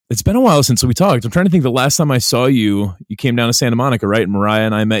It's been a while since we talked. I'm trying to think. The last time I saw you, you came down to Santa Monica, right? And Mariah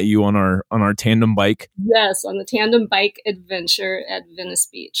and I met you on our tandem bike. Yes, on the tandem bike adventure at Venice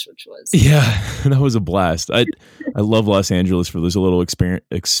Beach, which was that was a blast. I love Los Angeles for those little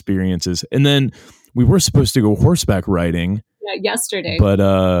experiences. And then we were supposed to go horseback riding. Yesterday, but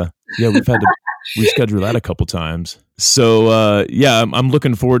we've had to reschedule that a couple times. So I'm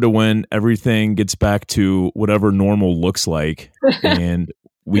looking forward to when everything gets back to whatever normal looks like, and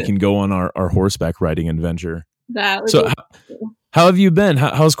we can go on our horseback riding adventure. How have you been?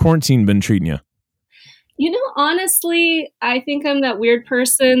 How's quarantine been treating you? Honestly, I think I'm that weird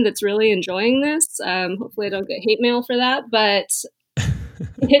person that's really enjoying this. Hopefully I don't get hate mail for that, but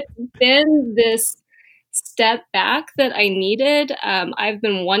it's been this step back that I needed. I've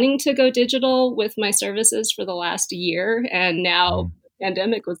been wanting to go digital with my services for the last year, and now the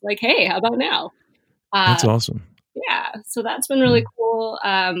pandemic was like, hey, how about now? That's awesome. Yeah, so that's been really cool.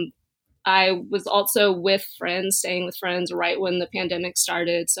 I was also staying with friends right when the pandemic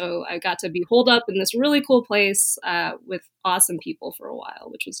started. So I got to be holed up in this really cool place with awesome people for a while,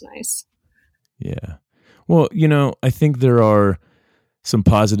 which was nice. Yeah. Well, I think there are some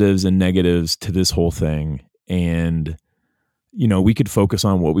positives and negatives to this whole thing. And, we could focus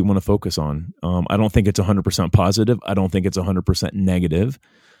on what we want to focus on. I don't think it's 100% positive. I don't think it's 100% negative.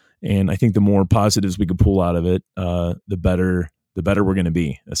 And I think the more positives we could pull out of it, the better we're going to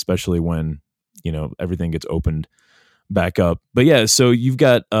be, especially when, everything gets opened back up. But yeah, so you've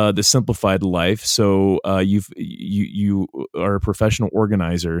got the simplified life. So you are a professional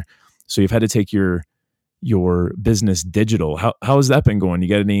organizer. So you've had to take your business digital. How has that been going? You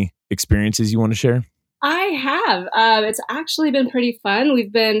got any experiences you want to share? I have. It's actually been pretty fun.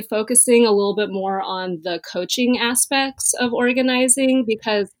 We've been focusing a little bit more on the coaching aspects of organizing,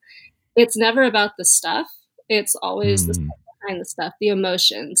 because it's never about the stuff. It's always the stuff behind the stuff, the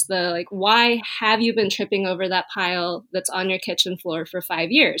emotions, why have you been tripping over that pile that's on your kitchen floor for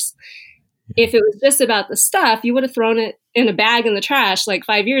 5 years? If it was just about the stuff, you would have thrown it in a bag in the trash like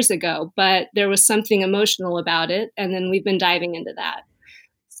 5 years ago, but there was something emotional about it. And then we've been diving into that.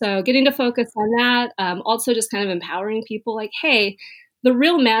 So getting to focus on that, also just kind of empowering people like, hey, the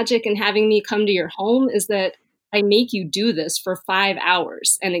real magic in having me come to your home is that I make you do this for 5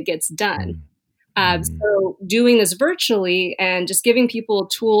 hours and it gets done. So doing this virtually and just giving people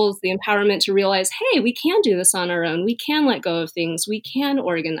tools, the empowerment to realize, hey, we can do this on our own. We can let go of things. We can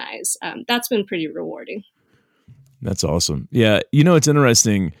organize. That's been pretty rewarding. That's awesome. Yeah. It's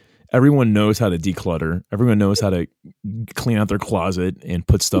interesting. Everyone knows how to declutter. Everyone knows how to clean out their closet and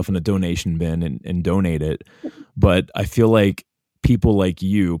put stuff in a donation bin and donate it. But I feel like people like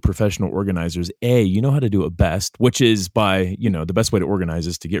you, professional organizers, you know how to do it best, which is by, the best way to organize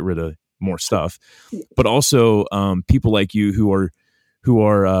is to get rid of more stuff. But also people like you who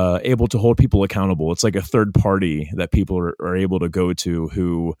are able to hold people accountable. It's like a third party that people are able to go to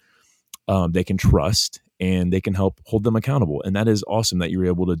who they can trust, and they can help hold them accountable. And that is awesome that you're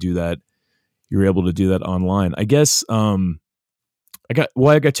able to do that. You're able to do that online. I guess I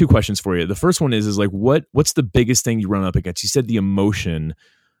got two questions for you. The first one is like, what's the biggest thing you run up against? You said the emotion.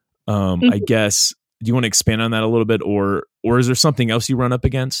 I guess, do you want to expand on that a little bit, or is there something else you run up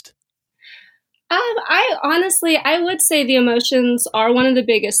against? I would say the emotions are one of the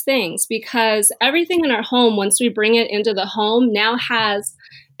biggest things, because everything in our home, once we bring it into the home, now has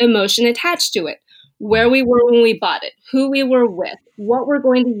emotion attached to it. Where we were when we bought it, who we were with, what we're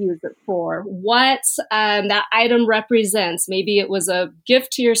going to use it for, what that item represents. Maybe it was a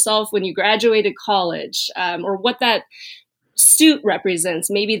gift to yourself when you graduated college, or what that suit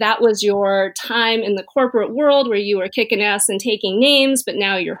represents. Maybe that was your time in the corporate world where you were kicking ass and taking names, but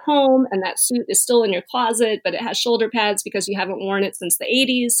now you're home and that suit is still in your closet, but it has shoulder pads because you haven't worn it since the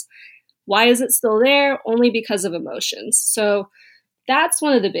 80s. Why is it still there? Only because of emotions. So that's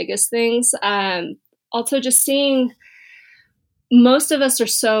one of the biggest things. Also, just seeing most of us are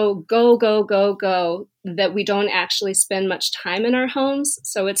so go, go, go, go that we don't actually spend much time in our homes.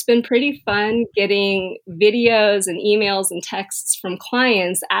 So it's been pretty fun getting videos and emails and texts from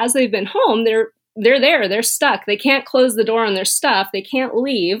clients as they've been home. They're there. They're stuck. They can't close the door on their stuff. They can't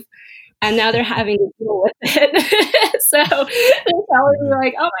leave. And now they're having to deal with it. So they're telling me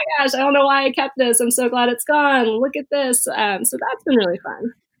like, oh my gosh, I don't know why I kept this. I'm so glad it's gone. Look at this. So that's been really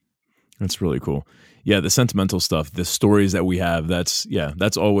fun. That's really cool. Yeah, the sentimental stuff, the stories that we have, that's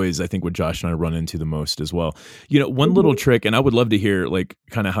always, I think, what Josh and I run into the most as well. One little trick, and I would love to hear like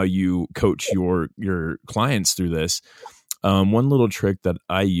kind of how you coach your clients through this. One little trick that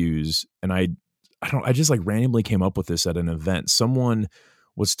I use, and I just like randomly came up with this at an event. Someone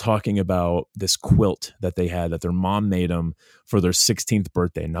was talking about this quilt that they had that their mom made them for their 16th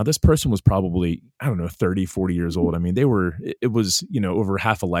birthday. Now, this person was probably, I don't know, 30, 40 years old. I mean, it was, over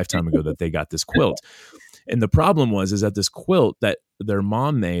half a lifetime ago that they got this quilt. And the problem is that this quilt that their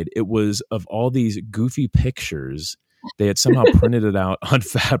mom made, it was of all these goofy pictures. They had somehow printed it out on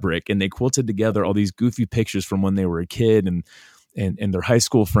fabric, and they quilted together all these goofy pictures from when they were a kid and their high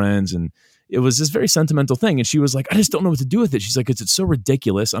school friends. And it was this very sentimental thing. And she was like, I just don't know what to do with it. She's like, it's so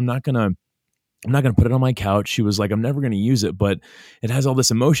ridiculous. I'm not going to put it on my couch. She was like, I'm never going to use it, but it has all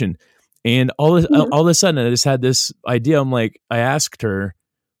this emotion. And all of a sudden I just had this idea. I'm like, I asked her,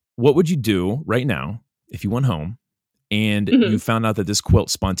 what would you do right now if you went home and you found out that this quilt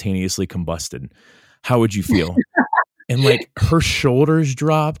spontaneously combusted? How would you feel? And like her shoulders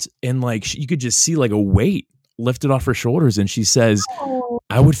dropped, and like you could just see like a weight lifted off her shoulders. And she says,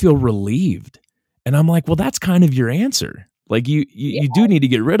 I would feel relieved. And I'm like, well, that's kind of your answer. Like you do need to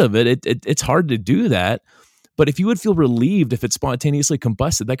get rid of it. It's hard to do that. But if you would feel relieved if it spontaneously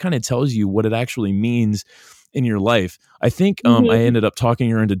combusted, that kind of tells you what it actually means in your life. I think I ended up talking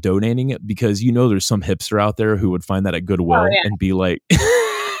her into donating it because there's some hipster out there who would find that at Goodwill and be like,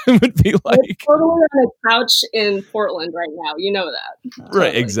 would be like, we're totally on a couch in Portland right now. You know that, totally.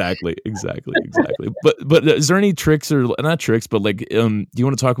 Right? Exactly. But is there any tricks, or not tricks, but like, do you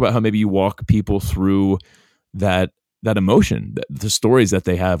want to talk about how maybe you walk people through that emotion, the stories that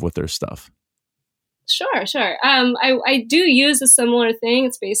they have with their stuff? Sure. I do use a similar thing.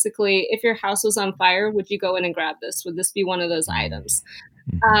 It's basically, if your house was on fire, would you go in and grab this? Would this be one of those items?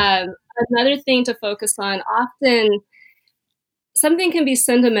 Another thing to focus on, often something can be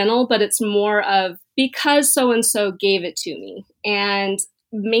sentimental, but it's more of because so-and-so gave it to me. And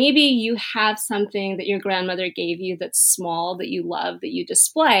maybe you have something that your grandmother gave you that's small, that you love, that you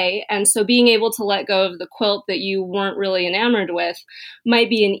display. And so being able to let go of the quilt that you weren't really enamored with might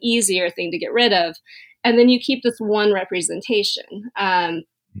be an easier thing to get rid of. And then you keep this one representation.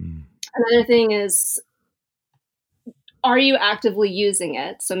 Another thing is, are you actively using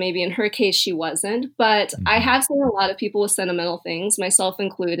it? So maybe in her case, she wasn't, but I have seen a lot of people with sentimental things, myself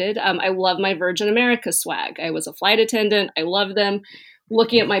included. I love my Virgin America swag. I was a flight attendant. I love them.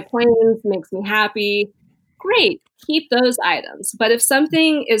 Looking at my planes makes me happy. Great. Keep those items. But if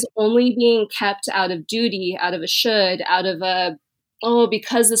something is only being kept out of duty, out of a should, out of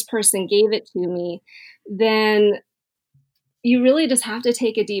because this person gave it to me, then you really just have to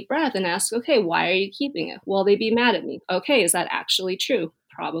take a deep breath and ask, okay, why are you keeping it? Will they be mad at me? Okay, is that actually true?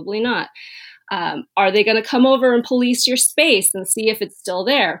 Probably not. Are they going to come over and police your space and see if it's still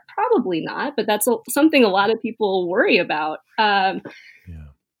there? Probably not, but that's something a lot of people worry about.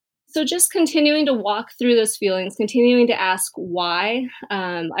 So just continuing to walk through those feelings, continuing to ask why.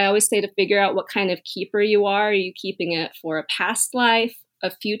 I always say to figure out what kind of keeper you are. Are you keeping it for a past life, a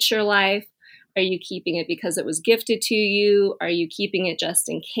future life? Are you keeping it because it was gifted to you? Are you keeping it just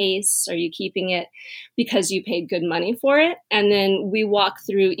in case? Are you keeping it because you paid good money for it? And then we walk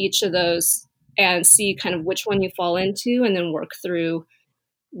through each of those and see kind of which one you fall into, and then work through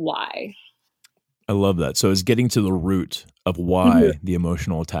why. I love that. So it's getting to the root of why the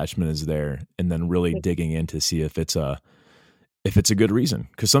emotional attachment is there, and then really digging in to see if it's a good reason.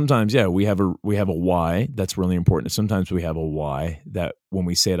 Because sometimes, we have a why that's really important. Sometimes we have a why that when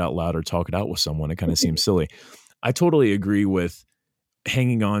we say it out loud or talk it out with someone, it kind of seems silly. I totally agree with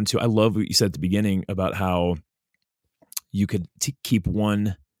hanging on to. I love what you said at the beginning about how you could keep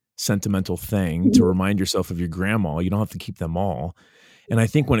one sentimental thing to remind yourself of your grandma. You don't have to keep them all. And I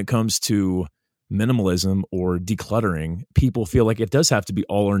think when it comes to minimalism or decluttering, people feel like it does have to be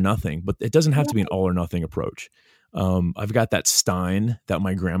all or nothing, but it doesn't have to be an all or nothing approach. I've got that stein that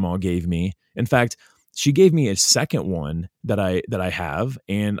my grandma gave me. In fact, she gave me a second one that I have,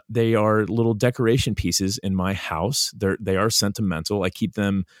 and they are little decoration pieces in my house. They are sentimental. I keep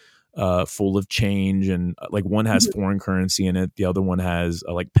them full of change, and like one has foreign currency in it. The other one has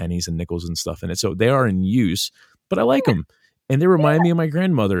like pennies and nickels and stuff in it. So they are in use, but I like them. And they remind me of my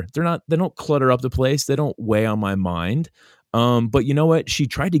grandmother. They don't clutter up the place. They don't weigh on my mind. But you know what? She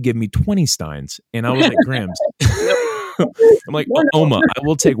tried to give me 20 steins, and I was like, Grams. I'm like, Oma, I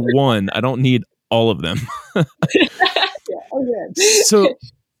will take one. I don't need all of them. So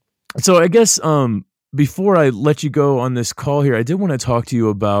I guess before I let you go on this call here, I did want to talk to you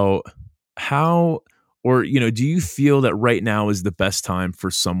about how, or do you feel that right now is the best time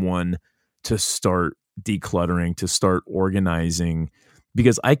for someone to start decluttering, to start organizing?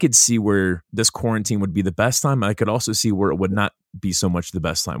 Because I could see where this quarantine would be the best time. I could also see where it would not be so much the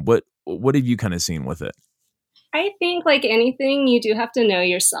best time. What have you kind of seen with it? I think, like anything, you do have to know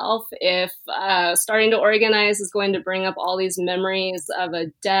yourself. If starting to organize is going to bring up all these memories of a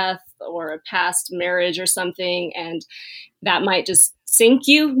death or a past marriage or something, and that might just sink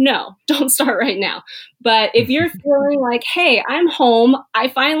you, no, don't start right now. But if you're feeling like, hey, I'm home, I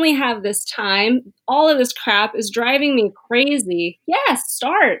finally have this time, all of this crap is driving me crazy, yes,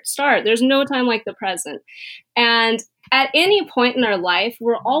 start. There's no time like the present. And at any point in our life,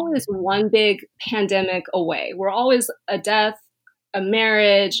 we're always one big pandemic away. We're always a death, a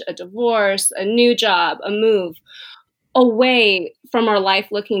marriage, a divorce, a new job, a move away from our life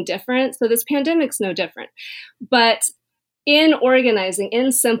looking different. So this pandemic's no different. But in organizing,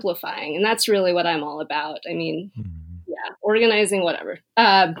 in simplifying, and that's really what I'm all about. I mean, yeah, organizing, whatever.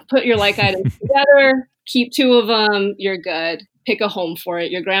 Put your like items together, keep two of them, you're good. Pick a home for it.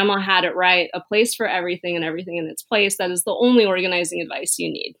 Your grandma had it right. A place for everything and everything in its place. That is the only organizing advice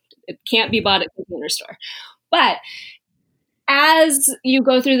you need. It can't be bought at a container store. But as you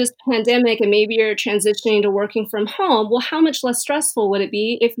go through this pandemic and maybe you're transitioning to working from home, well, how much less stressful would it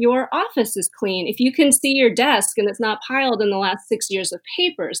be if your office is clean, if you can see your desk and it's not piled in the last 6 years of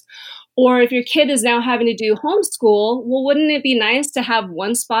papers? Or if your kid is now having to do homeschool, well, wouldn't it be nice to have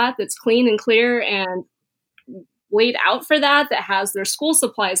one spot that's clean and clear and laid out for that has their school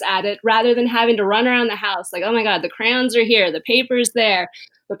supplies added, rather than having to run around the house like, oh my God, the crayons are here, the paper's there,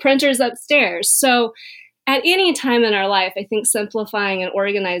 the printer's upstairs. So at any time in our life, I think simplifying and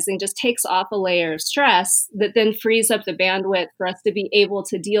organizing just takes off a layer of stress that then frees up the bandwidth for us to be able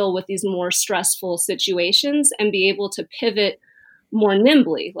to deal with these more stressful situations and be able to pivot more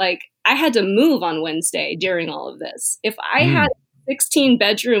nimbly. Like, I had to move on Wednesday during all of this. If I had a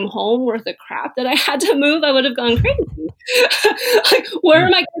 16-bedroom home worth of crap that I had to move, I would have gone crazy. Like, where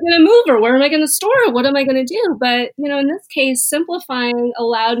am I going to move, or where am I going to store? What am I going to do? But, in this case, simplifying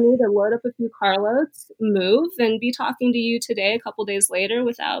allowed me to load up a few carloads, move, and be talking to you today a couple days later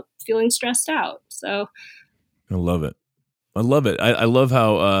without feeling stressed out. So I love it. I love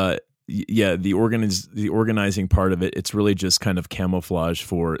how, the organizing part of it, it's really just kind of camouflage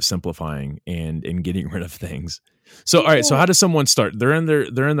for simplifying and getting rid of things. So, all right. So how does someone start? They're in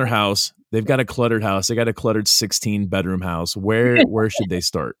their house. They've got a cluttered house. They got a cluttered 16-bedroom house. Where should they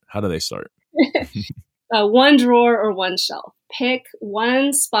start? How do they start? One drawer or one shelf. Pick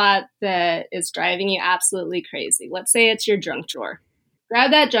one spot that is driving you absolutely crazy. Let's say it's your junk drawer.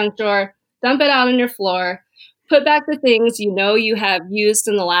 Grab that junk drawer, dump it out on your floor, put back the things you have used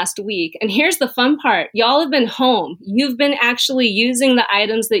in the last week. And here's the fun part. Y'all have been home. You've been actually using the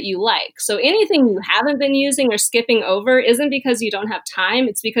items that you like. So anything you haven't been using or skipping over isn't because you don't have time.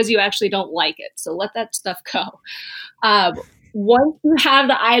 It's because you actually don't like it. So let that stuff go. Once you have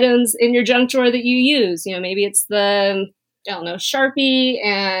the items in your junk drawer that you use, maybe it's the, Sharpie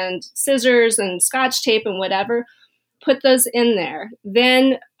and scissors and Scotch tape and whatever, put those in there.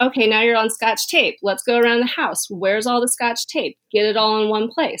 Then, okay, now you're on Scotch tape. Let's go around the house. Where's all the Scotch tape? Get it all in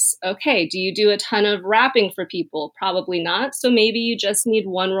one place. Okay, do you do a ton of wrapping for people? Probably not. So maybe you just need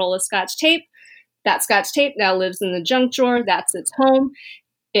one roll of Scotch tape. That Scotch tape now lives in the junk drawer. That's its home.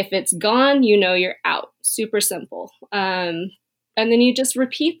 If it's gone, you're out. Super simple. And then you just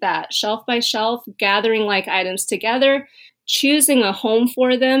repeat that shelf by shelf, gathering like items together, choosing a home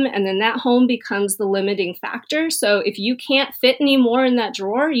for them, and then that home becomes the limiting factor. So if you can't fit any more in that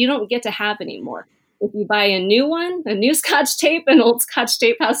drawer, you don't get to have any more. If you buy a new one, a new Scotch tape, an old Scotch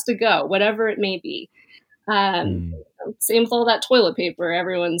tape has to go, whatever it may be. Same with all that toilet paper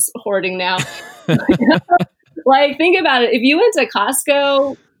everyone's hoarding now. Like, think about it. If you went to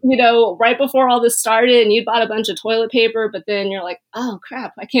Costco, right before all this started and you bought a bunch of toilet paper, but then you're like, oh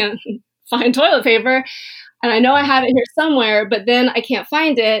crap, I can't find toilet paper. And I know I have it here somewhere, but then I can't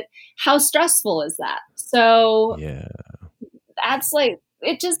find it. How stressful is that? So that's like,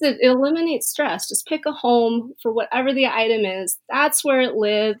 it eliminates stress. Just pick a home for whatever the item is. That's where it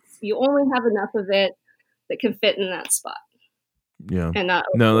lives. You only have enough of it that can fit in that spot. Yeah. And not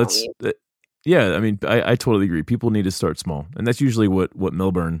yeah, I mean, I totally agree. People need to start small. And that's usually what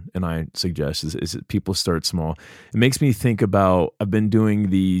Milburn and I suggest is that people start small. It makes me think about, I've been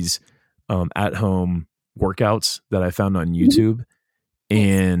doing these at-home workouts that I found on YouTube.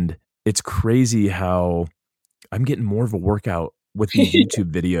 And it's crazy how I'm getting more of a workout with these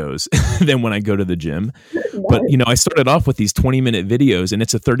YouTube videos than when I go to the gym. But, I started off with these 20-minute videos, and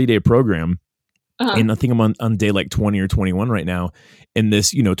it's a 30-day program. And I think I'm on day like 20 or 21 right now. And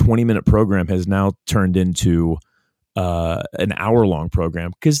this, 20-minute program has now turned into an hour-long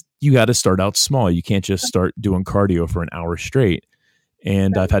program, because you got to start out small. You can't just start doing cardio for an hour straight.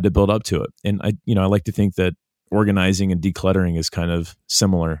 And I've had to build up to it. And I like to think that organizing and decluttering is kind of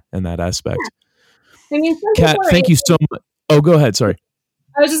similar in that aspect. I mean, some Kat, people thank you so much. Oh, go ahead. Sorry.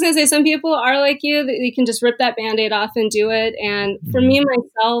 I was just going to say, some people are like you, that you can just rip that Band-Aid off and do it. And for me,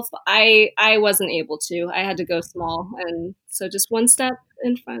 myself, I wasn't able to. I had to go small. And so just one step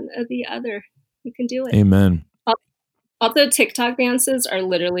in front of the other. You can do it. Amen. Also, TikTok dances are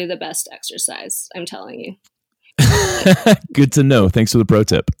literally the best exercise. I'm telling you. Good to know. Thanks for the pro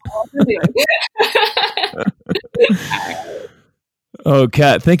tip. Oh,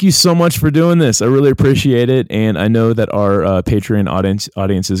 Kat, thank you so much for doing this. I really appreciate it. And I know that our Patreon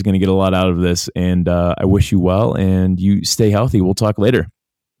audience is going to get a lot out of this. And I wish you well and you stay healthy. We'll talk later.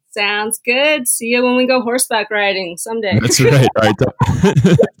 Sounds good. See you when we go horseback riding someday. That's right. All right.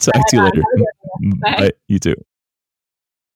 Talk to you later. Bye. Bye. You too.